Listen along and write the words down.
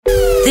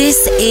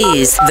This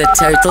is the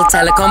Total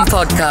Telecom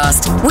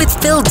Podcast with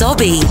Phil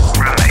Dobbie.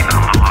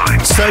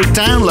 So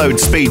download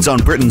speeds on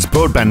Britain's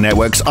broadband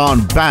networks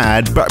aren't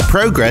bad, but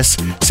progress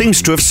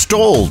seems to have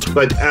stalled.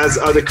 But as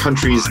other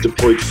countries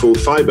deployed full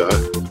fibre,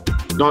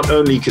 not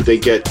only could they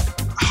get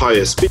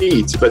higher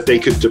speeds, but they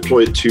could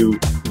deploy it to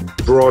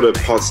broader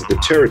parts of the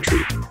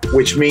territory,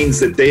 which means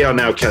that they are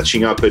now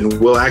catching up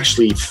and will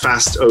actually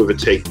fast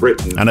overtake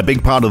Britain. And a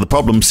big part of the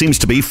problem seems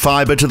to be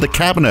fibre to the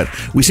cabinet.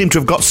 We seem to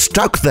have got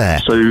stuck there.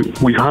 So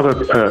we've had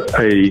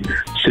a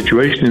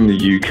situation in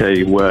the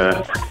UK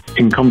where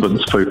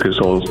incumbents focus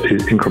on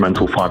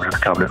incremental fibre to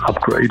the cabinet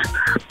upgrade,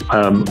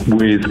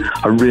 with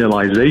a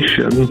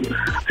realisation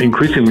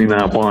increasingly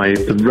now by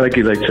the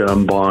regulator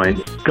and by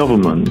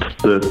government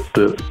that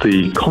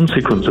the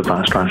consequence of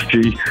that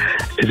strategy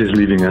is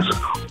leaving us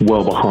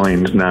well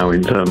behind now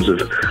in terms of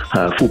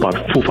full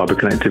fibre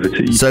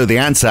connectivity. So the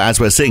answer, as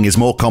we're seeing, is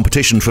more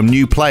competition from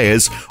new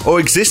players or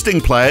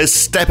existing players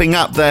stepping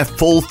up their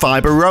full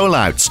fibre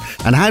rollouts.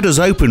 And how does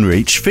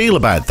Openreach feel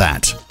about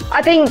that?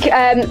 I think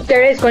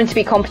there is going to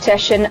be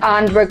competition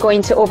and we're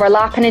going to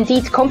overlap, and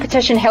indeed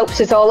competition helps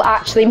us all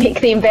actually make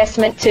the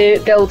investment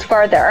to build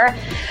further.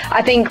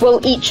 I think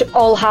we'll each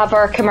all have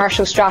our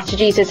commercial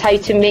strategies as how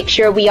to make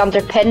sure we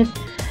underpin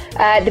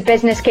the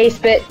business case,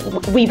 but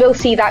we will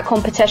see that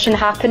competition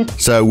happen.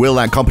 So will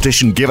that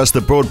competition give us the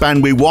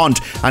broadband we want?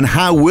 And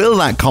how will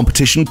that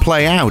competition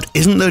play out?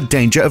 Isn't there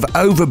danger of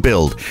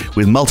overbuild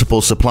with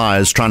multiple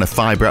suppliers trying to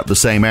fibre up the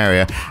same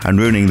area and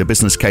ruining the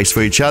business case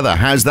for each other?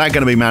 How's that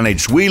going to be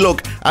managed? We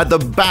look at the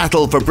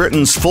battle for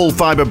Britain's full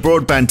fibre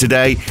broadband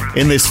today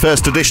in this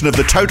first edition of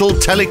the Total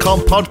Telecom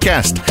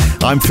Podcast.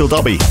 I'm Phil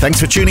Dobbie. Thanks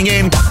for tuning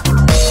in.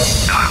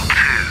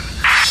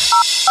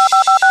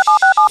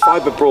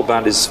 Fibre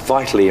broadband is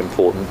vitally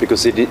important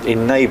because it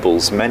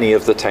enables many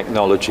of the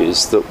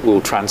technologies that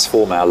will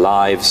transform our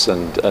lives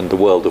and the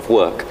world of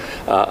work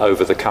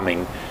over the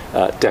coming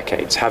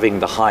decades,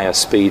 having the higher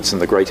speeds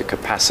and the greater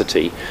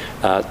capacity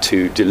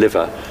to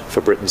deliver for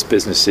Britain's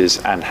businesses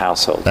and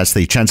households. That's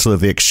the Chancellor of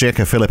the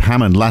Exchequer, Philip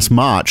Hammond, last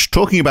March,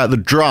 talking about the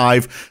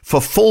drive for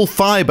full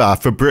fibre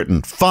for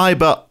Britain.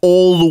 Fibre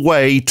all the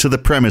way to the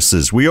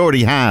premises. We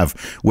already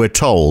have, we're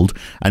told,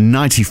 a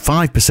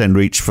 95%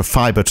 reach for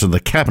fibre to the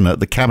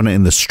cabinet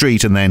in the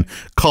street, and then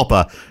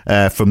copper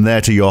from there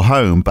to your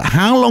home. But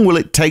how long will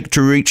it take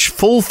to reach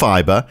full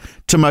fibre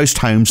to most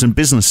homes and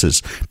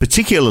businesses,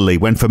 particularly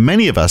when for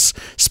many of us,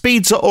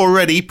 speeds are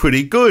already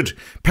pretty good?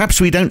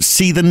 Perhaps we don't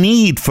see the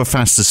need for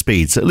faster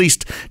speeds, at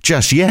least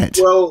just yet.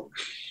 Well,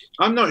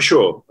 I'm not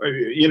sure.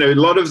 A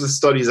lot of the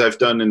studies I've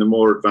done in the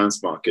more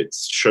advanced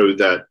markets show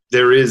that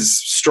there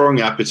is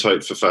strong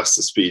appetite for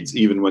faster speeds,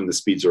 even when the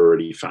speeds are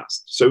already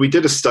fast. So we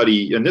did a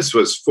study, and this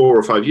was 4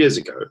 or 5 years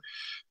ago,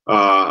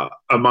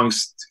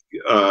 amongst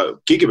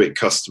gigabit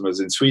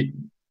customers in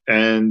Sweden.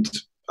 And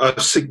a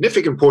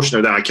significant portion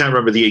of that, I can't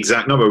remember the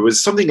exact number,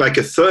 was something like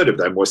a third of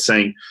them were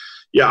saying,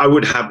 yeah, I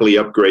would happily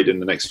upgrade in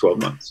the next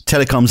 12 months.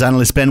 Telecoms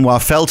analyst Benoit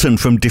Felten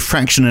from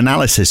Diffraction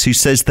Analysis, who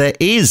says there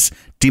is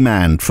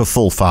demand for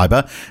full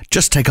fibre.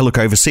 Just take a look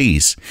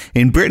overseas.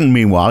 In Britain,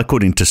 meanwhile,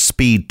 according to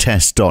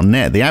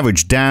speedtest.net, the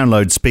average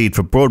download speed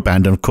for broadband,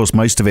 and of course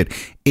most of it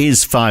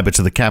is fibre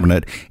to the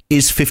cabinet,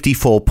 is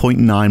 54.9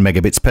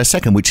 megabits per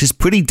second, which is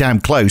pretty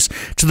damn close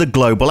to the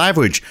global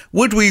average.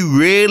 Would we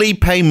really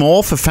pay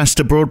more for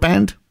faster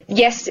broadband?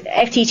 Yes,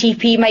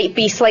 FTTP might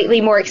be slightly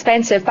more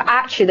expensive, but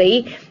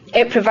actually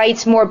it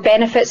provides more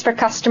benefits for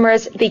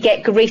customers. They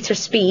get greater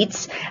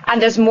speeds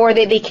and there's more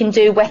that they can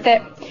do with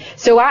it.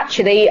 So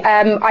actually,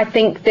 I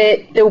think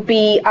that there'll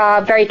be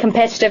a very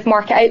competitive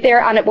market out there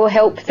and it will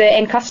help the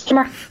end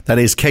customer. That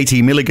is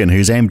Katie Milligan,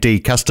 who's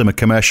MD Customer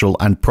Commercial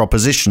and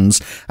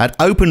Propositions at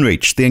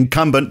Openreach, the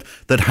incumbent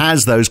that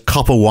has those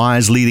copper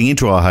wires leading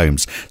into our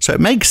homes. So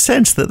it makes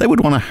sense that they would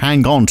want to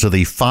hang on to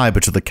the fibre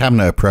to the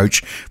cabinet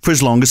approach for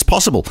as long as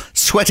possible.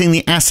 Sweating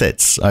the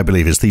assets, I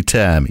believe is the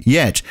term.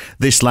 Yet,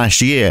 this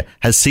last year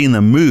has seen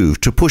them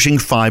move to pushing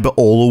fibre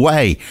all the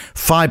way.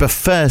 Fibre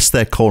first,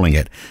 they're calling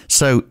it.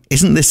 So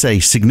isn't this a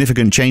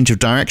significant change of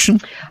direction?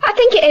 I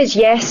think it is,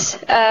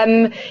 yes.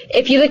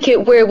 If you look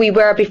at where we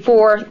were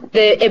before,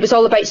 it was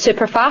all about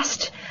super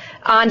fast.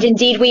 And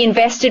indeed,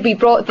 we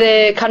brought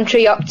the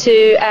country up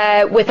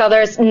to, with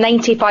others,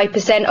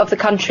 95% of the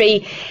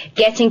country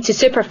getting to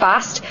super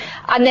fast.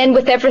 And then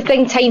with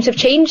everything, times have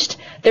changed.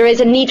 There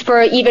is a need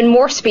for even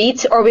more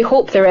speed, or we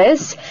hope there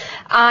is.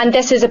 And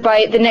this is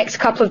about the next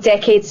couple of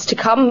decades to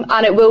come,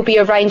 and it will be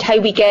around how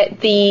we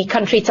get the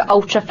country to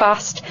ultra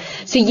fast.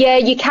 So yeah,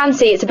 you can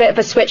say it's a bit of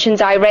a switch in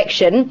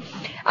direction,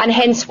 and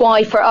hence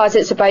why for us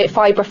it's about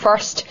fibre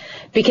first,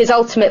 because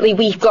ultimately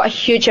we've got a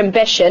huge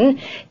ambition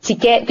to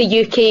get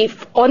the UK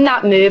on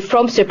that move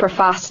from super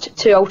fast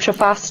to ultra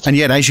fast. And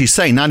yet, as you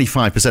say,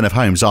 95% of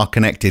homes are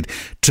connected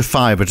to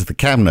fibre to the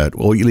cabinet,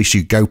 or at least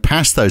you go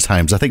past those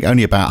homes. I think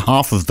only about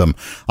half of them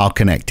are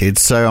connected.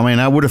 So, I mean,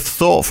 I would have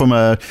thought from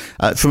a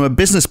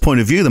business point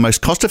of view, the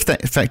most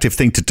cost-effective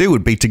thing to do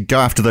would be to go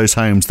after those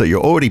homes that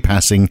you're already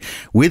passing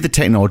with the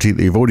technology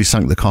that you've already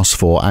sunk the cost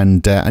for,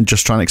 and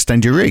just try and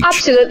extend your reach.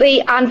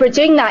 Absolutely, and we're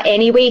doing that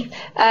anyway.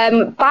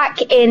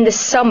 Back in the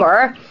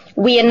summer,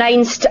 we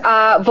announced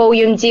a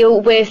volume deal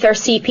with our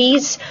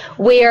CPs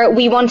where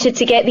we wanted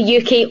to get the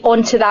UK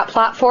onto that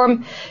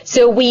platform.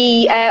 So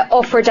we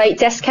offered out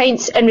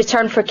discounts in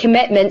return for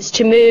commitments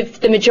to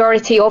move the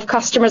majority of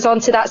customers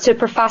onto that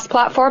super fast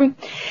platform.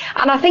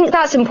 And I think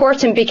that's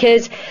important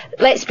because,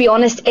 let's be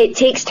honest, it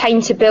takes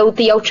time to build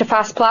the ultra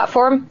fast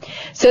platform.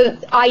 So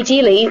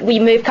ideally, we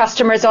move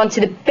customers onto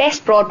the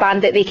best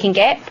broadband that they can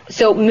get.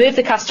 So move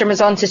the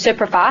customers onto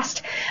super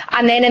fast.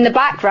 And then in the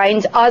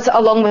background, us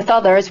along with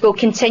others will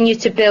continue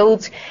to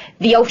build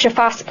the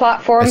ultra-fast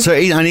platform. So,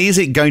 and is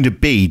it going to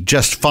be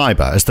just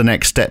fibre as the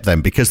next step then?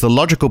 Because the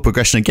logical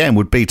progression again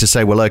would be to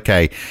say, well,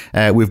 okay,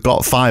 we've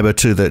got fibre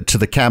to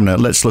the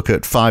cabinet. Let's look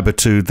at fibre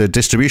to the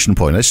distribution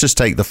point. Let's just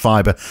take the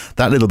fibre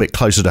that little bit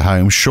closer to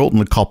home, shorten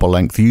the copper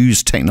length,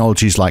 use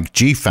technologies like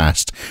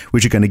G-Fast,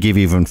 which are going to give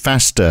even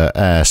faster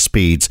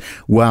speeds,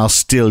 while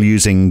still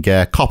using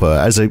copper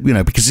as a,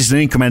 because it's an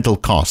incremental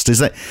cost.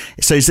 Is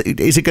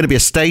it going to be a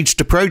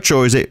staged approach,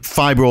 or is it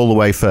fibre all the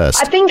way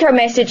first? I think our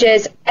message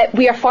is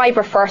we are fibre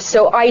first.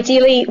 So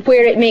ideally,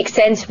 where it makes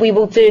sense, we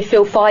will do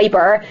full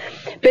fibre.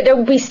 But there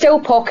will be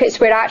still pockets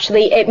where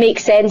actually it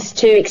makes sense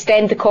to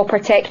extend the copper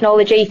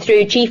technology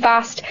through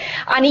G-Fast.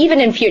 And even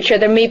in future,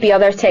 there may be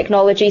other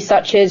technologies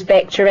such as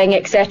vectoring,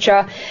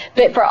 etc.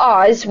 But for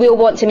us, we'll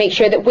want to make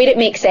sure that where it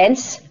makes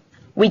sense,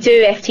 we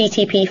do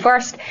FTTP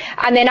first.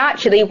 And then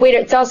actually, where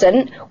it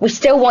doesn't, we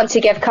still want to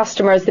give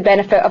customers the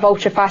benefit of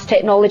ultra-fast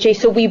technology.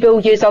 So we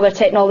will use other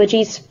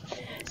technologies.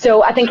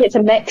 So I think it's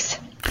a mix.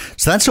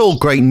 So that's all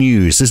great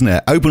news, isn't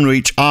it?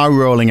 Openreach are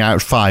rolling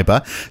out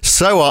fibre.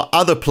 So are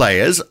other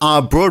players.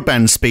 Our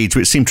broadband speeds,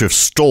 which seem to have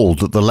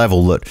stalled at the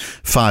level that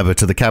fibre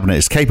to the cabinet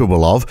is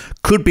capable of,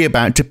 could be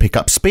about to pick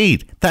up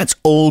speed. That's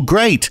all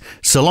great,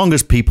 so long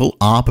as people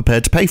are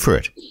prepared to pay for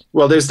it.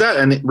 Well, there's that.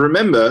 And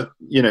remember,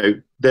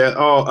 there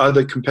are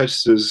other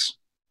competitors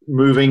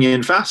moving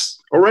in fast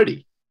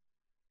already.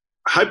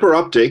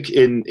 Hyperoptic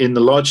in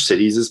the large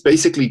cities is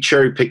basically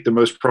cherry-picked the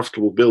most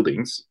profitable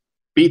buildings.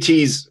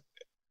 BT's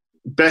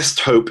best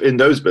hope in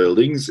those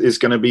buildings is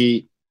going to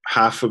be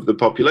half of the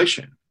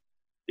population,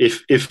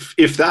 if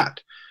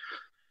that.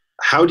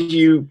 How do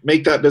you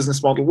make that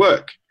business model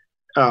work?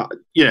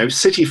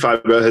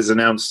 CityFibre has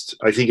announced,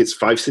 I think it's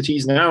 5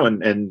 cities now,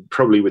 and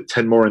probably with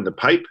 10 more in the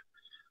pipe.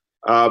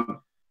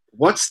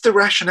 What's the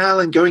rationale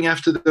in going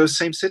after those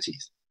same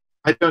cities?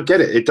 I don't get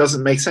it. It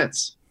doesn't make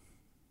sense.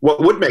 What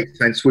would make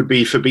sense would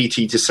be for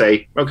BT to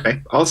say,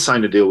 okay, I'll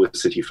sign a deal with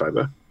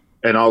CityFibre,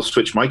 and I'll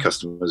switch my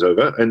customers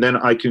over, and then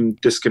I can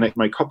disconnect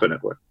my copper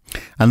network.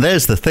 And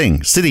there's the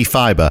thing.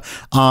 CityFibre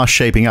are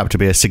shaping up to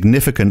be a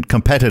significant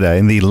competitor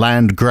in the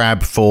land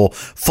grab for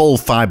full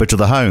fibre to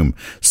the home.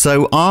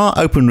 So are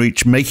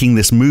Openreach making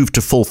this move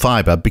to full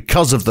fibre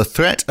because of the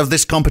threat of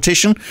this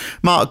competition?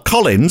 Mark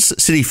Collins,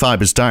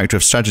 CityFibre's Director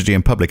of Strategy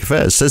and Public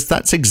Affairs, says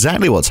that's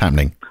exactly what's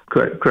happening.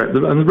 Correct.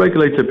 And the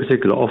regulator, in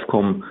particular,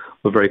 Ofcom,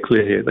 were very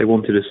clear here. They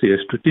wanted to see a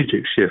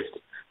strategic shift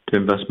to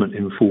investment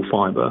in full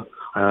fibre,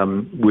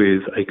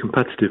 with a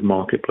competitive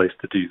marketplace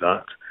to do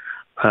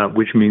that,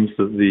 which means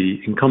that the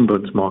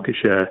incumbent's market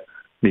share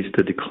needs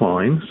to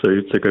decline.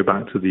 So to go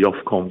back to the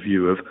Ofcom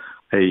view of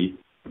a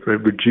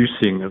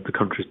reducing of the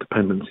country's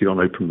dependency on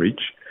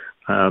Openreach,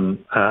 and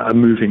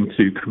moving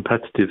to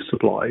competitive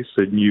supply,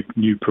 so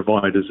new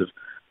providers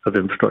of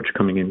infrastructure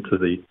coming into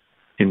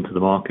the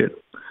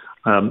market.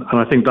 And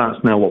I think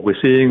that's now what we're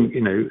seeing.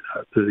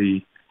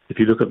 If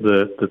you look at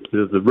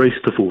the race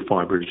to full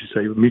fibre, as you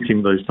say,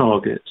 meeting those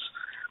targets.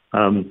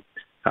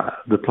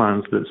 The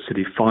plans that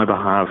CityFibre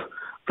have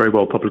very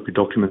well publicly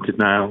documented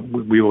now.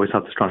 We always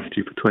had the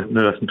strategy for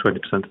no less than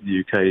 20% of the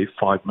UK,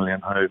 5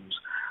 million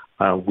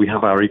homes. We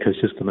have our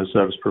ecosystem as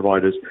service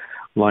providers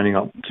lining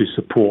up to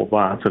support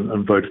that,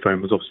 and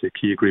Vodafone was obviously a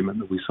key agreement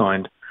that we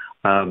signed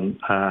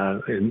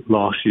in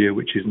last year,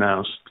 which is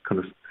now kind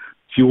of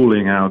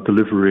fueling our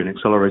delivery and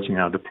accelerating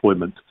our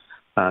deployment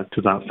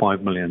to that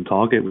 5 million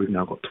target. We've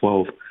now got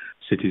 12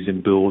 cities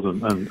in build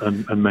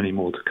and many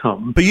more to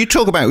come. But you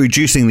talk about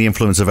reducing the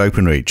influence of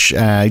Openreach.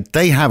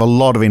 They have a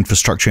lot of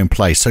infrastructure in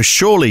place. So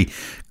surely,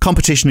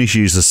 competition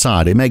issues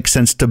aside, it makes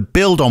sense to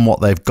build on what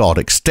they've got,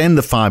 extend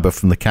the fibre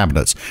from the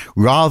cabinets,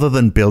 rather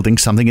than building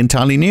something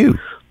entirely new.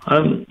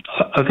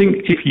 I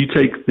think if you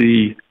take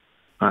it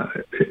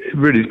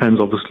really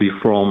depends obviously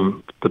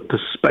from the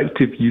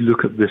perspective you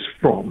look at this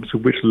from. So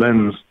which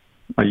lens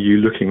are you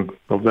looking,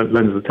 or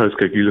lens of the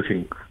telescope are you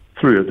looking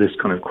through at this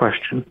kind of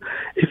question?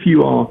 If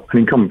you are an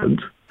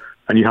incumbent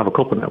and you have a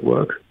copper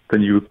network,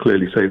 then you would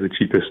clearly say the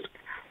cheapest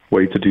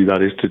way to do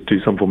that is to do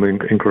some form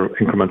of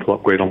incremental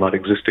upgrade on that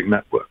existing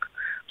network.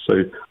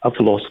 So a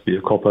philosophy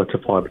of copper to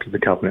fibre to the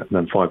cabinet and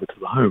then fibre to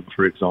the home,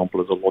 for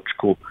example, is a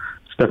logical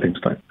stepping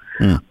stone.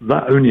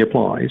 That only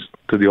applies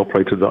to the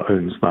operator that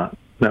owns that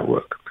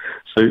network.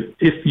 So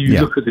if you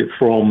look at it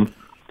from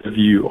the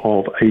view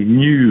of a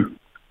new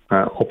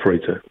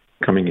operator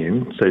coming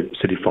in, say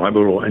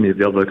CityFibre or any of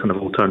the other kind of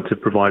alternative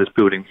providers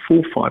building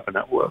full fibre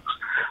networks,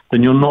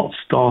 then you're not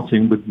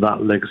starting with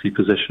that legacy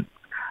position.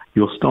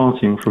 You're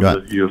starting from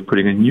the view of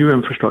putting a new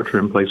infrastructure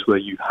in place where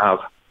you have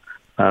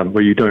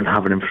where you don't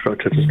have an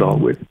infrastructure to start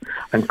with.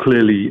 And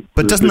clearly...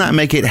 But doesn't that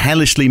make it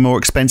hellishly more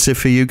expensive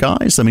for you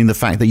guys? I mean, the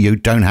fact that you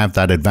don't have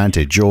that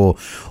advantage, you're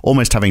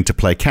almost having to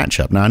play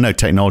catch-up. Now, I know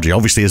technology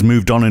obviously has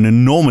moved on an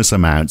enormous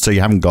amount, so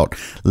you haven't got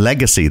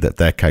legacy that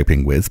they're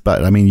coping with.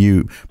 But, I mean,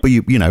 you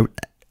know,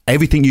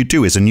 everything you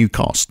do is a new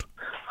cost.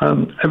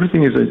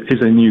 Everything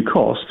is a new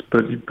cost,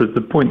 but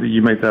the point that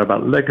you made there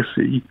about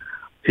legacy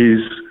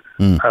is...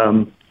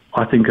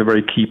 I think a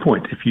very key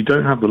point. If you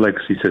don't have the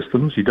legacy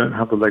systems, you don't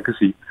have the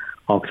legacy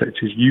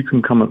architectures, you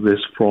can come at this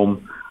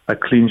from a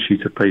clean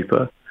sheet of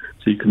paper.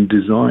 So you can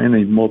design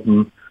a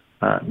modern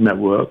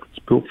network that's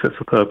built fit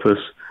for purpose,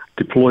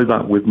 deploy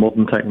that with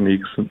modern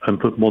techniques and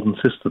put modern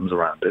systems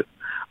around it.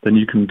 Then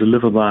you can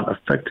deliver that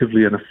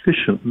effectively and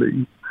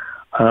efficiently,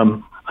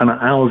 and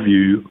at our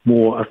view,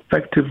 more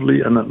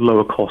effectively and at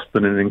lower cost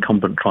than an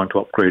incumbent trying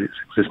to upgrade its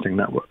existing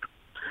network.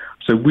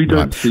 So we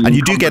don't see, and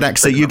you do get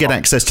access. You get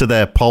access to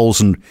their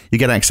poles and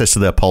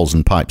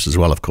pipes as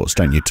well, of course,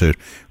 don't you? To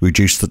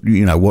reduce the,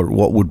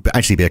 what would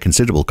actually be a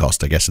considerable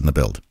cost, I guess, in the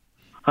build.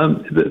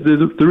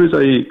 There is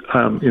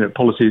a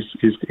policy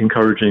is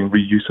encouraging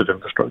reuse of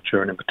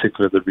infrastructure, and in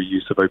particular the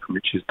reuse of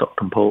Openreach's duct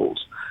and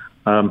poles,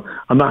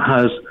 and that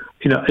has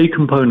a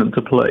component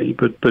to play,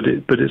 but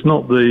it's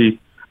not the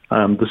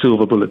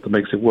silver bullet that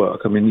makes it work.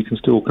 I mean, you can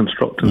still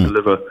construct and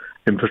deliver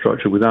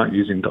infrastructure without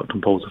using duct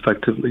and poles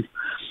effectively.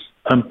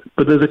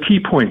 But there's a key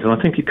point, and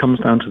I think it comes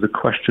down to the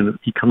question of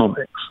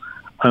economics,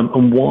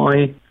 and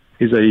why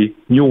is a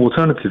new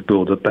alternative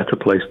builder better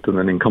placed than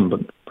an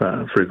incumbent,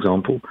 for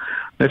example.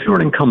 Now, if you're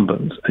an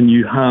incumbent and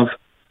you have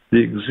the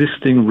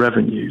existing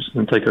revenues,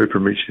 and take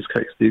Openreach's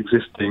case, the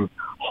existing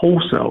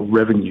wholesale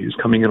revenues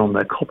coming in on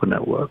their copper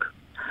network,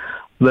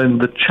 then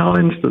the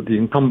challenge that the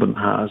incumbent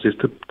has is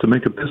to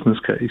make a business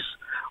case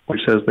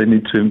which says they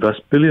need to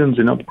invest billions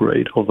in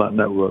upgrade of that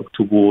network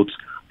towards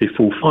a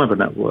full fibre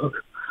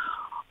network,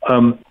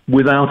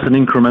 without an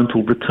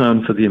incremental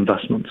return for the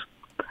investment.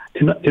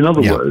 In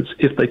other words,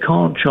 if they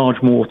can't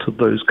charge more to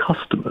those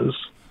customers,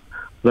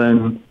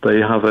 then they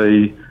have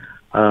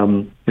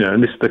and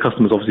the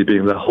customers obviously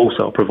being the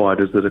wholesale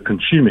providers that are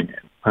consuming it.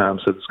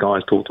 So the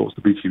Skies, TalkTalks,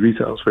 the BT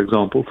Retails, for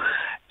example.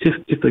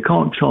 If they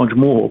can't charge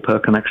more per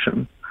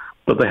connection,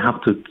 but they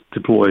have to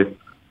deploy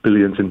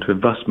billions into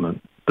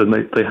investment, then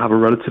they have a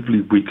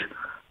relatively weak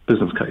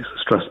business case, a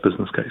stressed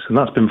business case. And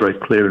that's been very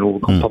clear in all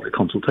the public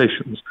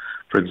consultations,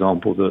 for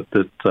example,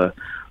 that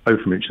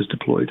Openreach has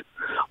deployed.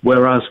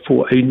 Whereas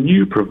for a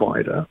new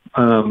provider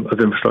of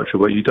infrastructure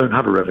where you don't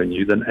have a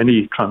revenue, then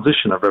any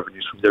transition of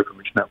revenues from the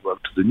Openreach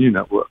network to the new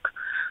network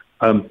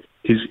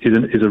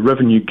is a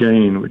revenue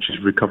gain, which is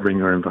recovering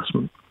your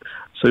investment.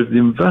 So the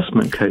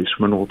investment case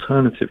from an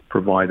alternative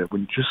provider,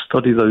 when you just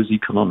study those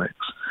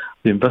economics,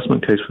 the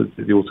investment case for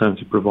the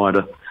alternative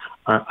provider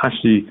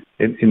actually,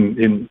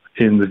 in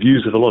the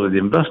views of a lot of the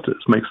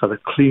investors, makes that a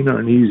cleaner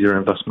and easier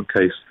investment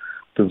case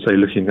than, say,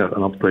 looking at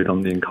an upgrade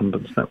on the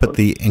incumbent's network. But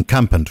the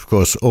incumbent, of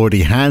course,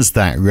 already has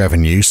that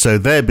revenue, so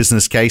their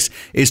business case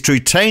is to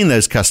retain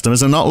those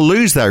customers and not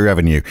lose that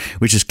revenue,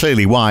 which is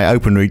clearly why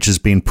Openreach has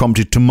been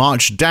prompted to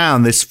march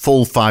down this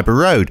full fibre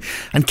road.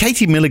 And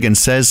Katie Milligan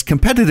says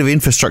competitive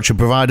infrastructure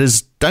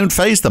providers don't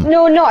faze them.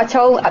 No, not at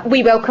all.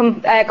 We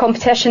welcome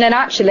competition, and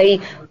actually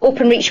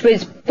Openreach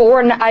was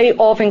born out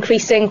of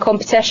increasing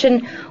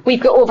competition. We've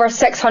got over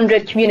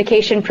 600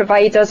 communication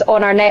providers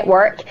on our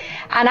network,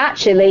 and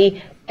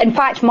actually, in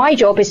fact, my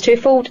job is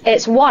twofold.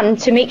 It's one,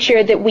 to make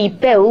sure that we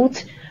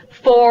build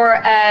for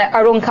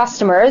our own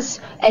customers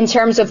in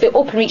terms of the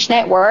Openreach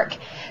network,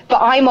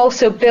 but I'm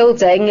also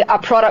building a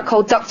product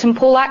called Duct and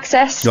Pole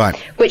Access,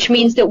 which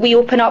means that we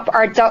open up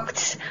our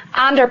ducts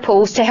and our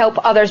poles to help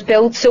others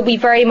build, so we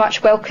very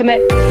much welcome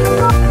it.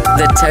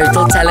 The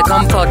Total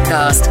Telecom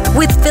Podcast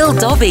with Phil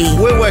Dobbie.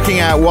 We're working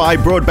out why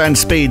broadband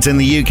speeds in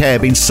the UK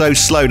have been so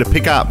slow to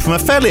pick up from a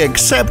fairly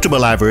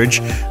acceptable average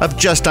of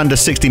just under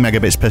 60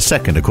 megabits per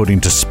second,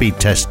 according to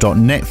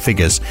speedtest.net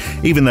figures,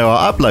 even though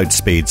our upload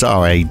speeds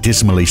are a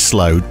dismally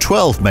slow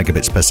 12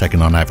 megabits per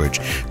second on average.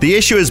 The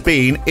issue has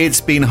been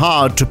it's been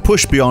hard to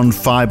push beyond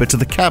fibre to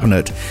the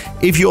cabinet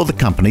if you're the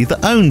company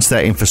that owns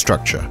their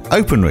infrastructure,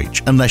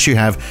 Openreach, unless you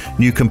have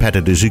new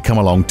competitors who come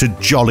along to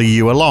jolly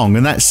you along.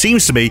 And that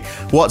seems to be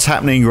what's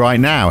happening right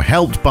now,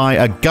 helped by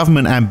a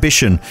government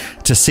ambition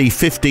to see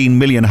 15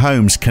 million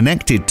homes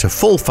connected to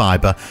full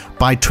fibre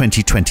by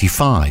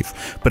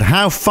 2025. But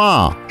how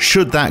far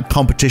should that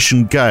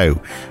competition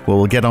go? Well,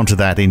 we'll get onto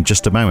that in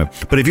just a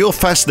moment. But if you're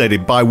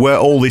fascinated by where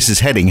all this is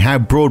heading, how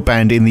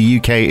broadband in the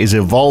UK is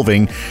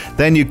evolving,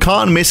 then you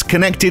can't miss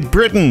Connected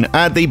Britain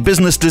at the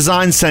Business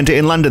Design Centre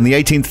in London, the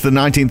 18th to the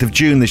 19th of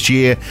June this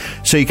year,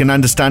 so you can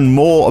understand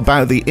more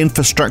about the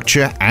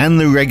infrastructure and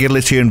the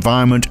regulatory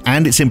environment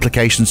and its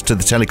implications to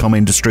the telecom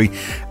industry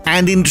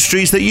and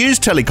industries that use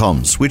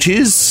telecoms, which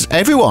is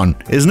everyone,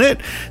 isn't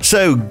it?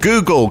 So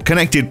Google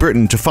Connected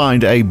Britain to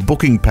find a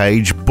booking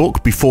page.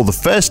 Book before the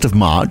 1st of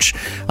March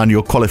and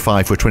you'll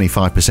qualify for a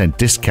 25%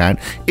 discount.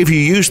 If you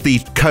use the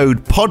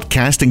code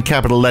podcast in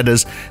capital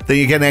letters, then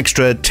you get an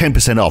extra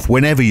 10% off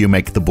whenever you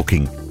make the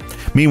booking.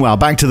 Meanwhile,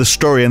 back to the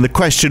story and the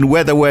question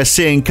whether we're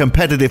seeing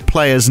competitive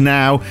players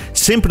now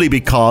simply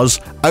because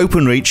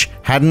Openreach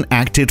hadn't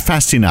acted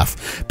fast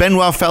enough.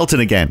 Benoit Felten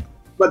again.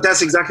 But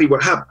that's exactly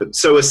what happened.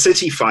 So a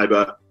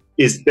CityFibre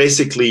is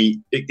basically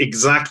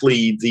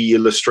exactly the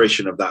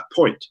illustration of that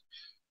point.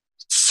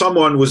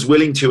 Someone was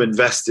willing to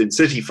invest in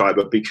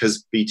CityFibre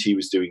because BT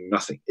was doing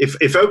nothing. If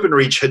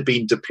Openreach had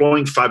been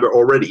deploying fibre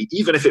already,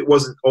 even if it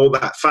wasn't all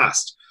that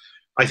fast,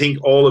 I think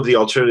all of the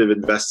alternative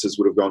investors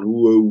would have gone,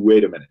 whoa,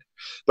 wait a minute.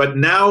 But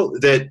now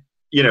that,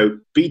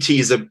 BT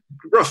is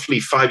roughly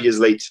 5 years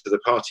late to the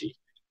party,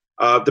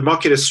 the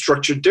market is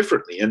structured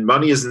differently, and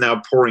money is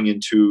now pouring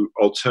into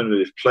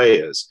alternative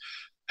players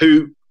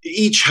who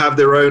each have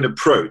their own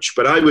approach.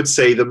 But I would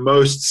say the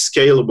most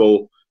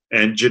scalable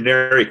and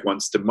generic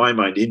ones, to my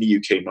mind, in the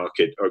UK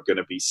market are going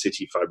to be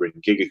CityFibre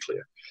and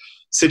GigaClear.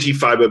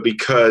 CityFibre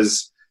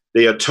because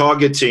they are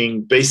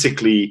targeting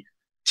basically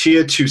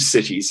tier 2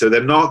 cities, so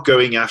they're not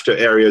going after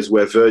areas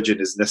where Virgin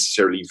is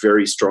necessarily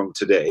very strong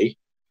today.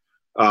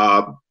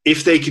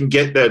 If they can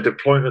get their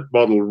deployment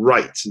model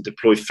right and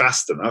deploy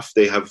fast enough,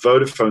 they have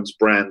Vodafone's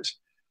brand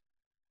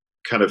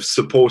kind of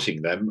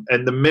supporting them.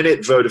 And the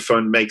minute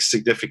Vodafone makes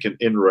significant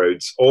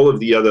inroads, all of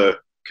the other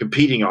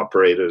competing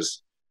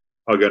operators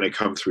are going to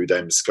come through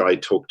them, Sky,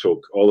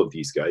 TalkTalk, all of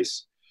these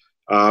guys.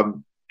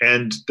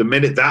 And the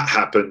minute that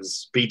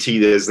happens,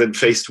 BT is then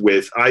faced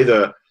with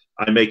either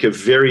I make a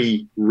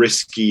very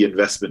risky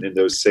investment in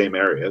those same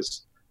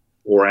areas,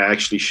 or I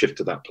actually shift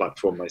to that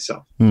platform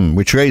myself.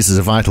 Which raises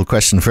a vital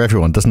question for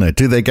everyone, doesn't it?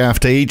 Do they go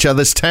after each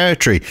other's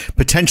territory,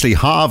 potentially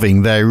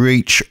halving their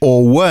reach,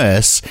 or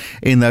worse,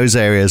 in those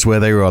areas where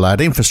they roll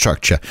out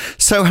infrastructure?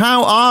 So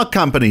how are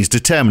companies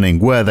determining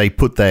where they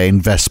put their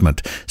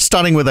investment?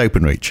 Starting with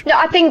Openreach. No,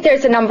 I think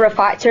there's a number of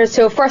factors.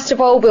 So first of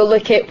all, we'll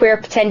look at where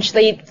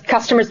potentially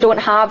customers don't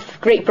have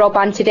great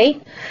broadband today.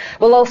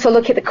 We'll also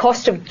look at the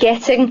cost of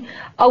getting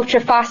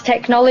ultra-fast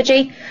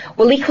technology.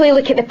 We'll equally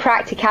look at the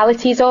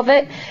practicalities of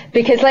it,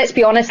 because let's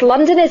be honest,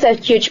 London is a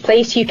huge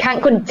place. You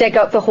can't go and dig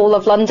up the whole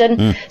of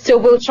London. So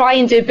we'll try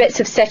and do bits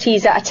of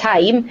cities at a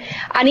time.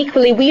 And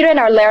equally, we're in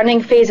our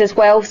learning phase as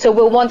well. So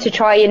we'll want to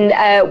try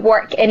and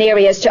work in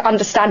areas to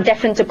understand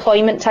different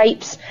deployment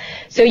types.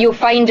 So you'll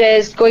find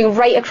us going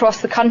right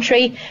across the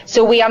country.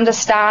 So we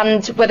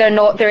understand whether or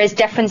not there is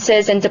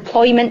differences in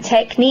deployment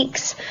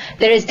techniques.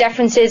 There is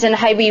differences in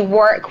how we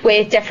work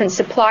with different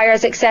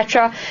suppliers,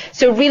 etc.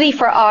 So really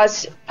for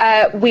us,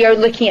 we are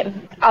looking at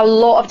a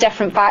lot of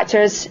different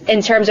factors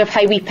in terms of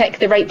how we pick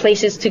the right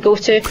places to go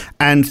to.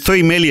 And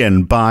 3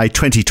 million by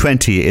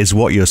 2020 is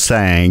what you're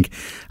saying.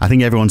 I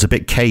think everyone's a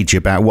bit cagey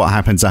about what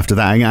happens after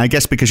that. And I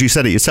guess because you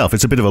said it yourself,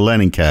 it's a bit of a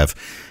learning curve.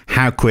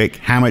 How quick,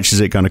 how much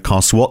is it going to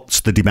cost?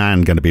 What's the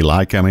demand going to be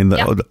like? I mean,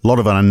 a lot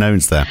of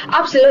unknowns there.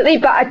 Absolutely,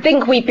 but I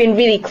think we've been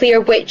really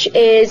clear, which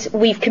is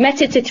we've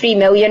committed to 3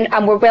 million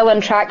and we're well on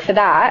track for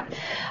that.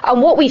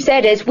 And what we've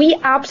said is we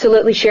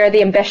absolutely share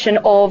the ambition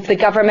of the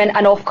government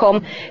and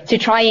Ofcom to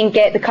try and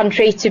get the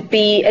country to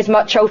be as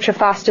much ultra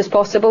fast as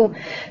possible.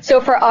 So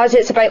for us,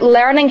 it's about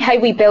learning how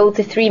we build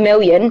the 3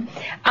 million.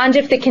 And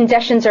if the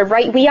conditions are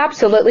right, we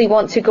absolutely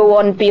want to go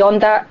on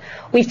beyond that.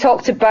 We've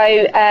talked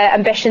about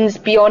ambitions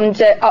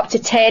beyond up to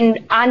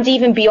 10 and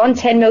even beyond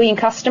 10 million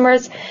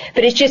customers.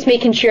 But it's just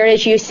making sure,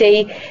 as you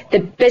say, the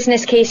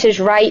business case is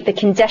right, the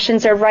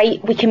conditions are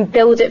right, we can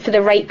build it for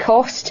the right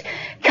cost.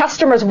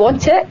 Customers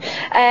want it,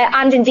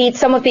 and indeed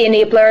some of the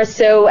enablers,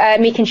 so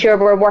making sure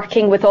we're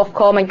working with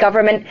Ofcom and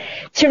government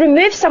to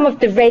remove some of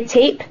the red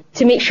tape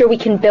to make sure we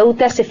can build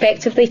this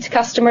effectively to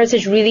customers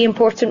is really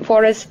important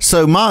for us.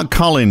 So Mark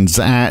Collins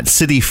at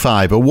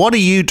CityFibre, what are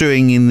you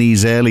doing in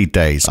these early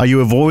days? Are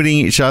you avoiding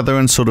each other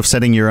and sort of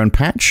setting your own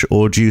patch,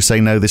 or do you say,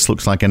 no, this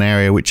looks like an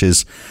area which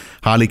is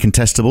highly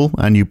contestable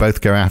and you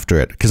both go after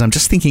it? Because I'm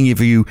just thinking if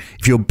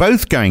you're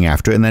both going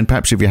after it, and then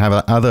perhaps if you have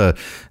other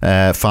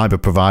fibre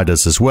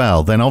providers as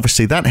well, then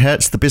obviously that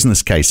hurts the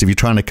business case if you're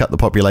trying to cut the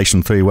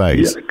population 3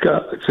 ways. Yeah,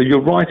 so you're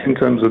right in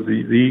terms of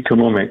the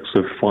economics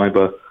of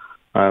fibre.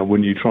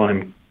 When you try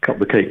and cut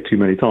the cake too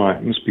many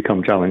times,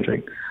 become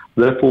challenging.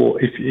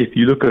 Therefore, if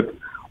you look at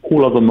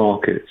all other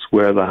markets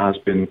where there has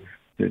been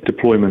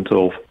deployment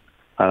of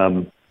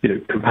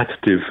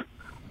competitive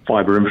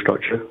fibre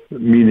infrastructure,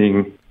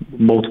 meaning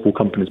multiple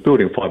companies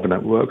building fibre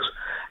networks,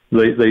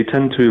 they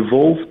tend to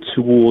evolve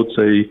towards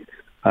a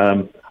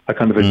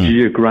kind of a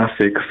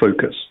geographic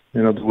focus.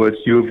 In other words,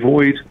 you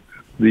avoid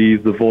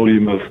the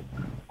volume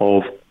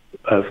of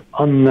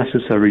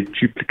unnecessary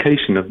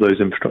duplication of those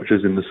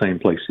infrastructures in the same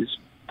places.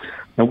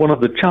 Now, one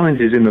of the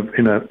challenges in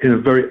a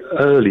very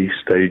early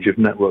stage of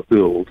network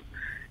build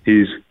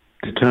is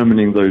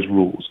determining those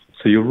rules.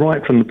 So you're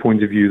right from the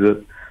point of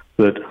view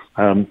that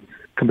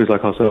companies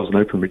like ourselves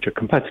and Openreach are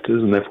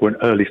competitors, and therefore, in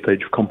early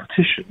stage of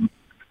competition,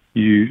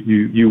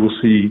 you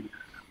will see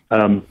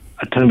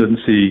a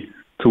tendency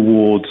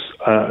towards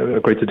a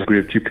greater degree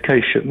of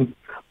duplication.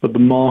 But the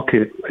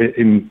market,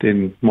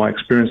 in my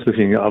experience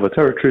looking at other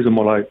territories and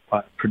what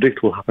I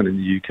predict will happen in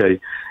the UK,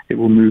 it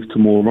will move to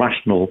more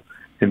rational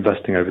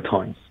investing over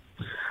time.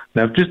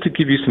 Now, just to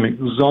give you some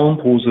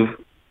examples of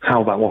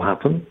how that will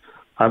happen,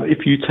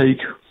 if you take,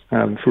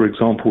 for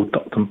example,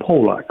 duct and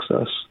pole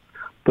access,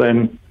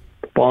 then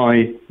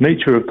by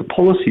nature of the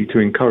policy to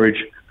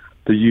encourage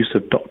the use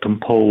of duct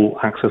and pole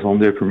access on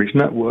the Openreach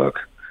network,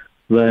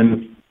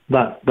 then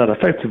that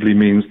effectively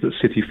means that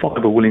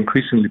CityFibre will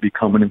increasingly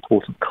become an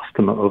important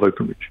customer of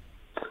Openreach.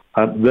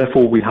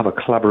 Therefore, we have a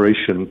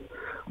collaboration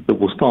that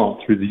will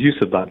start through the use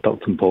of that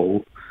duct and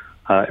pole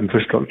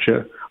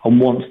infrastructure. And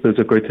once there's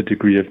a greater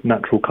degree of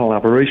natural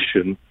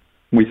collaboration,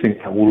 we think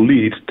that will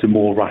lead to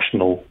more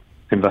rational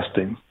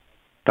investing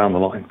down the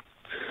line.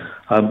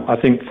 I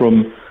think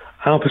from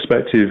our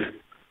perspective,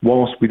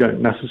 whilst we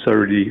don't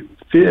necessarily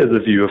fear the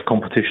view of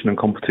competition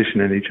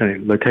in each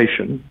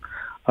location,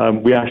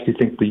 we actually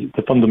think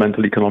the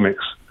fundamental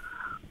economics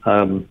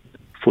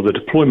for the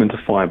deployment of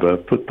fibre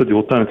put the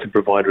alternative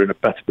provider in a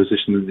better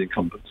position than the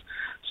incumbent.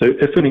 So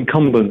if an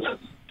incumbent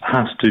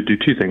has to do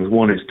two things,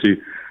 one is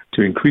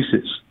to increase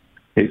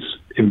its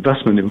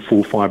investment in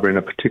full fibre in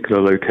a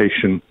particular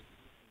location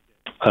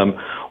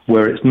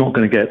where it's not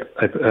going to get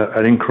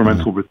an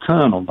incremental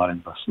return on that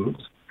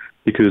investment,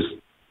 because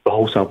the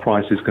wholesale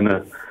price is going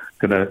to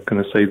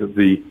say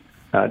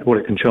that what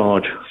it can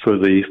charge for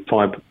the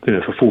fibre,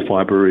 for full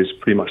fibre, is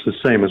pretty much the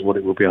same as what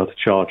it will be able to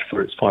charge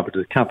for its fibre to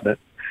the cabinet.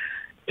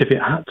 If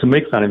it had to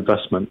make that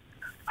investment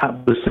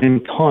at the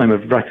same time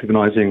of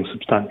recognising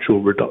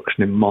substantial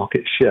reduction in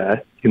market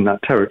share in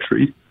that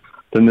territory,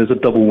 then there's a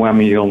double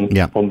whammy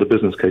on the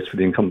business case for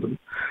the incumbent.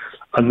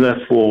 And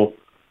therefore,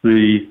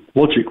 the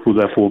logic will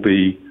therefore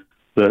be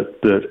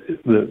that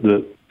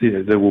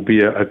there will be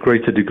a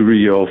greater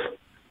degree of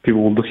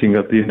people looking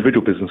at the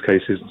individual business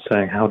cases and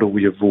saying, how do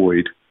we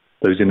avoid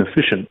those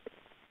inefficient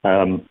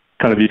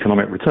kind of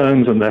economic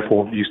returns, and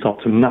therefore you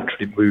start to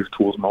naturally move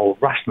towards more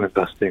rational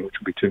investing, which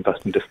would be to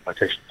invest in different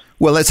locations.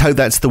 Well, let's hope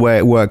that's the way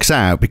it works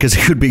out, because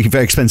it could be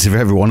very expensive for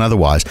everyone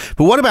otherwise.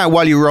 But what about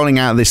while you're rolling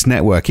out this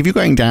network? If you're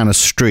going down a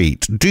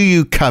street, do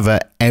you cover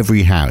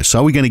every house?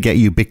 Are we going to get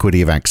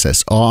ubiquity of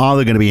access? Or are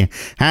there going to be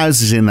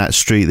houses in that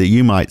street that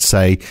you might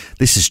say,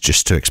 this is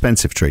just too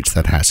expensive to reach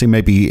that house? It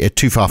may be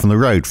too far from the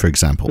road, for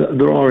example.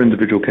 There are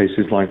individual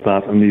cases like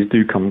that, and these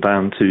do come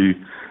down to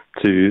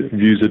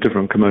views of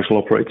different commercial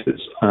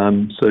operators.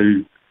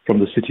 So from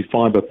the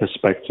CityFibre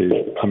perspective,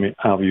 I mean,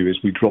 our view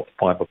is we drop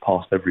fibre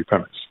past every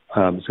premise.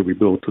 So we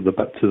build to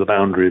the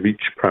boundary of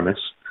each premise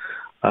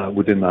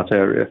within that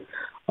area.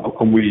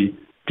 And we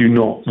do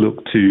not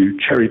look to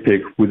cherry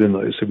pick within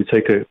those. So we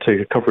take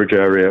a coverage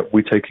area,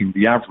 we're taking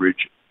the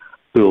average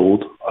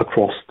build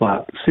across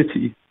that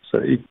city,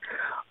 say,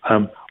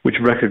 which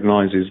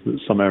recognises that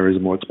some areas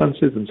are more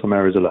expensive and some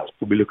areas are less.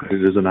 But we look at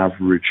it as an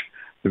average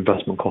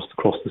investment cost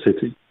across the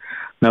city.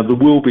 Now, there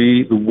will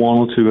be the one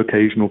or two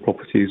occasional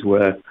properties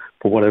where,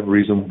 for whatever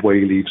reason,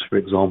 way leaves, for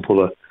example,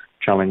 are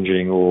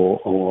challenging,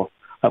 or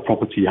a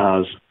property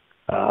has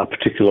a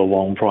particular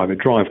long private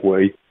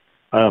driveway.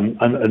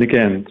 And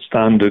again,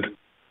 standard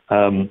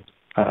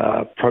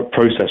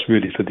process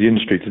really for the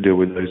industry to deal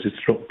with those is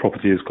to drop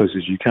property as close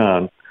as you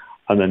can,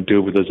 and then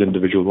deal with those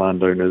individual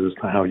landowners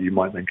as to how you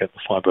might then get the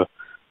fibre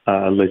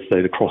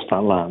laid across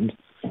that land.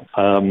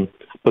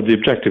 But the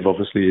objective,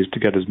 obviously, is to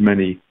get as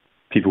many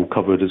people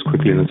covered as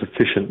quickly and as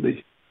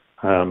efficiently,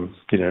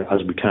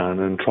 as we can,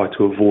 and try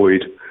to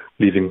avoid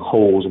leaving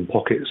holes and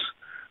pockets,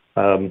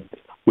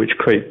 which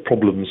create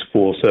problems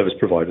for service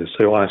providers.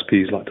 So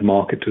ISPs like to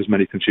market to as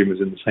many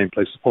consumers in the same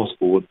place as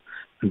possible,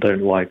 and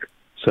don't like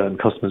certain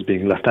customers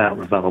being left out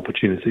of that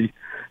opportunity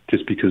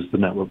just because the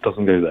network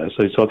doesn't go there.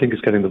 So I think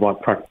it's getting the right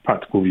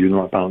practical view and the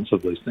right balance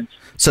of those things.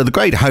 So the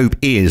great hope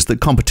is that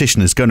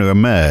competition is going to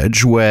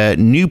emerge where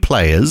new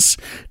players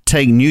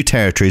take new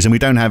territories and we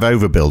don't have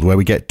overbuild, where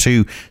we get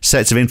two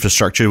sets of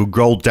infrastructure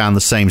rolled down the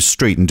same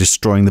street and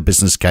destroying the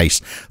business case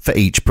for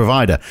each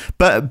provider.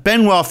 But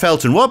Benoit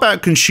Felten, what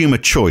about consumer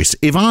choice?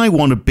 If I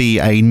want to be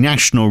a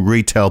national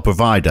retail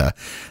provider,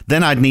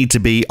 then I'd need to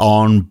be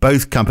on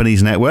both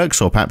companies' networks,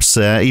 or perhaps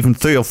even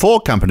 3 or 4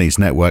 companies'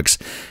 networks.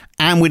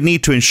 And we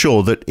need to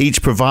ensure that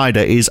each provider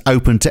is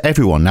open to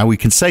everyone. Now, we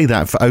can say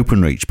that for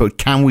Openreach, but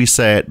can we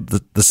say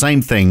the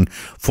same thing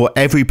for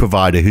every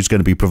provider who's going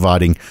to be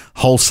providing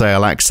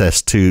wholesale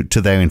access to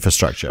their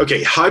infrastructure?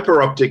 Okay,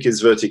 hyperoptic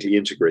is vertically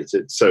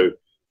integrated. So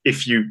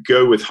if you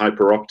go with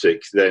hyperoptic,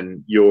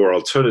 then your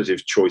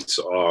alternative choice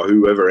are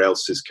whoever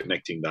else is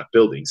connecting that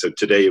building. So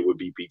today it would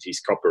be BT's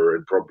copper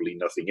and probably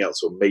nothing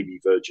else, or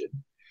maybe Virgin.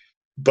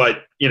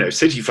 But,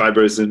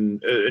 CityFibre is a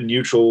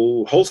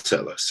neutral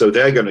wholesaler, so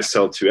they're going to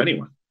sell to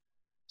anyone.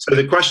 So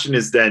the question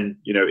is then,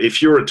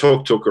 if you're a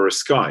TalkTalk or a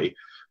Sky,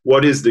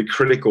 what is the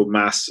critical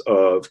mass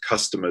of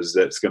customers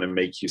that's going to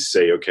make you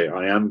say, okay,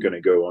 I am going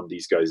to go on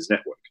these guys'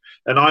 network?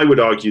 And I would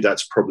argue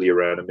that's probably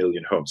around 1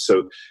 million homes.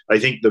 So I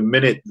think the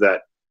minute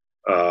that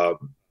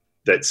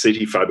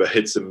CityFibre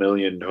hits 1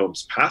 million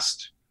homes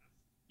passed,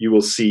 you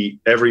will see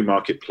every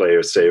market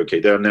player say,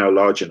 okay, they're now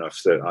large enough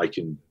that I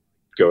can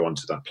go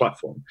onto that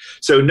platform.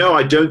 So no,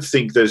 I don't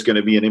think there's going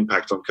to be an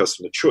impact on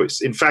customer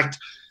choice. In fact,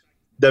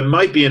 there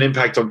might be an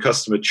impact on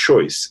customer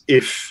choice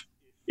if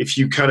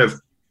you kind of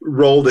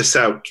roll this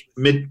out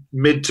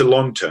mid to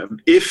long term.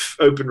 If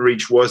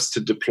Openreach was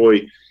to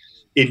deploy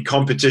in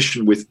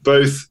competition with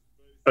both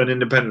an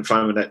independent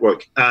fiber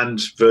network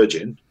and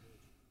Virgin,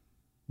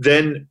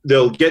 then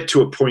they'll get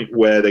to a point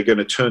where they're going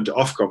to turn to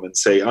Ofcom and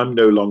say, I'm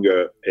no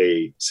longer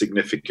a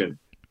significant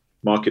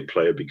market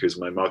player because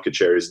my market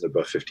share isn't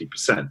above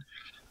 50%.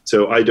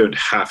 So I don't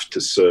have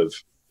to serve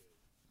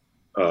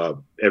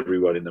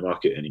everyone in the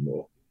market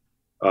anymore.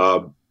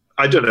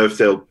 I don't know if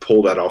they'll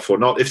pull that off or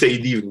not, if they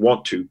even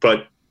want to,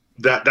 but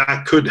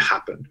that could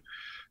happen.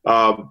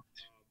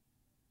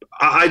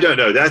 I don't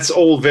know. That's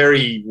all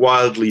very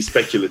wildly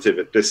speculative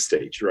at this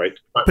stage, right?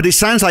 But it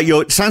sounds like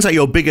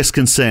your biggest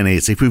concern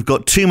is if we've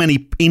got too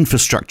many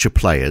infrastructure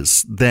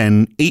players,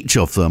 then each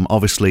of them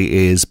obviously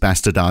is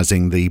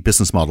bastardizing the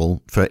business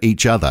model for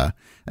each other.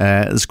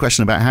 There's a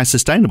question about how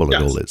sustainable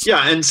it all is.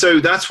 Yeah, and so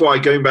that's why,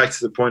 going back to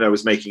the point I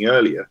was making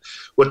earlier,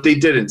 what they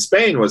did in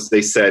Spain was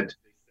they said,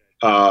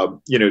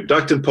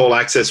 duct and pole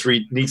access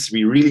needs to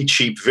be really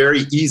cheap,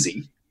 very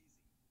easy,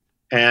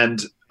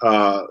 and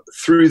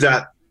through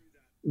that,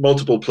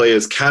 multiple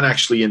players can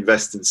actually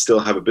invest and still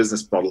have a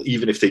business model,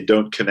 even if they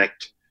don't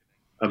connect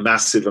a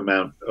massive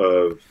amount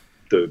of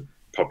the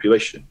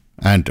population.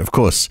 And, of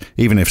course,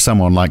 even if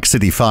someone like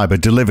CityFibre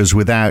delivers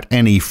without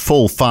any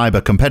full fibre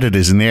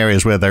competitors in the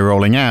areas where they're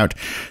rolling out,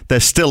 they're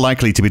still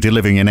likely to be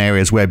delivering in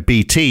areas where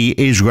BT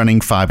is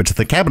running fibre to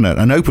the cabinet.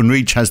 And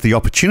Openreach has the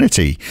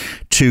opportunity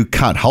to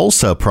cut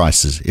wholesale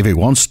prices if it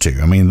wants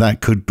to. I mean,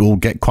 that could all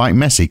get quite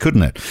messy,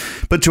 couldn't it?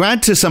 But to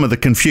add to some of the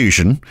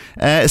confusion,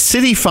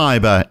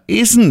 CityFibre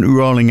isn't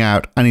rolling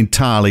out an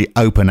entirely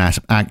open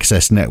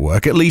access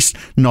network, at least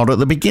not at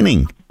the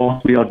beginning.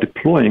 We are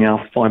deploying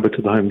our fibre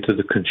to the home to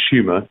the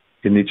consumer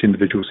in each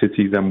individual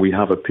city. Then we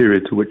have a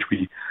period to which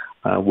we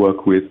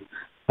work with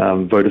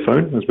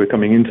Vodafone. As we're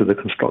coming into the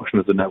construction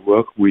of the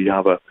network, we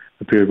have a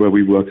period where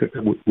we work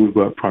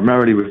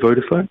primarily with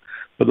Vodafone,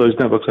 but those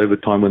networks over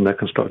time, when they're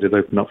constructed,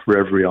 open up for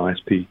every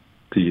ISP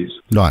to use.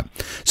 Right.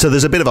 So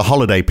there's a bit of a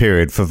holiday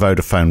period for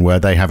Vodafone where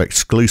they have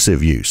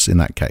exclusive use in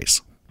that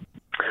case.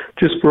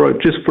 Just for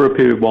a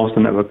period whilst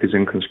the network is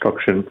in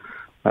construction.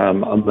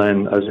 And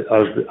then as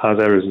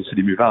areas of the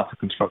city move out of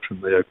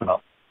construction, they open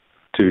up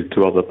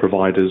to other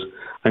providers.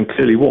 And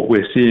clearly what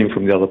we're seeing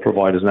from the other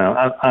providers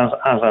now, as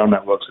our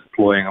networks are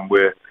deploying and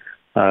we're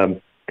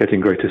getting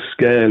greater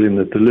scale in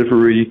the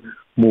delivery,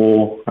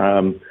 more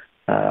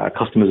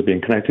customers are being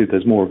connected,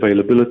 there's more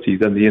availability,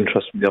 then the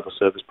interest from the other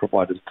service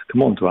providers to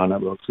come onto our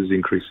networks is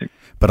increasing.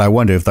 But I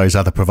wonder if those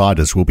other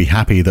providers will be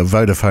happy that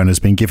Vodafone has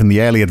been given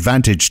the early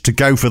advantage to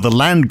go for the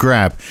land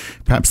grab.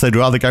 Perhaps they'd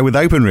rather go with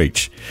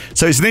Openreach.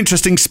 So it's an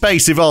interesting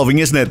space evolving,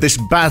 isn't it? This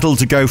battle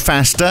to go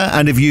faster.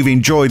 And if you've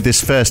enjoyed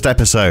this first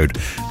episode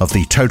of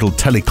the Total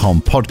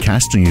Telecom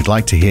podcast and you'd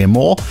like to hear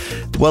more,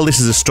 well, this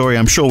is a story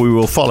I'm sure we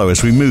will follow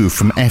as we move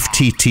from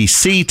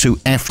FTTC to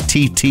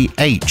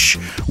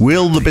FTTH.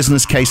 Will the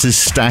business cases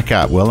stack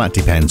up? Well, that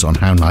depends on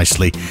how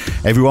nicely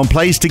everyone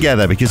plays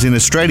together, because in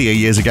Australia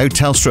years ago,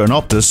 Telstra and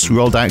Optus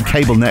rolled out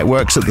cable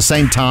networks at the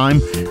same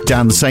time,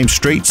 down the same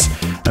streets,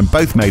 and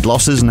both made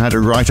losses and had to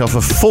write off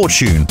a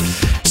fortune.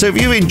 So if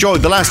you've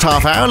enjoyed the last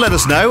half hour, let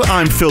us know.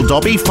 I'm Phil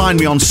Dobbie. Find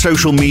me on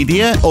social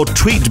media or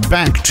tweet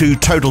back to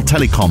Total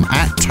Telecom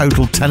at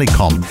Total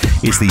Telecom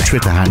is the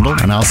Twitter handle,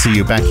 and I'll see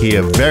you back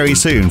here very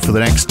soon for the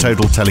next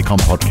Total Telecom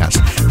podcast.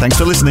 Thanks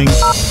for listening.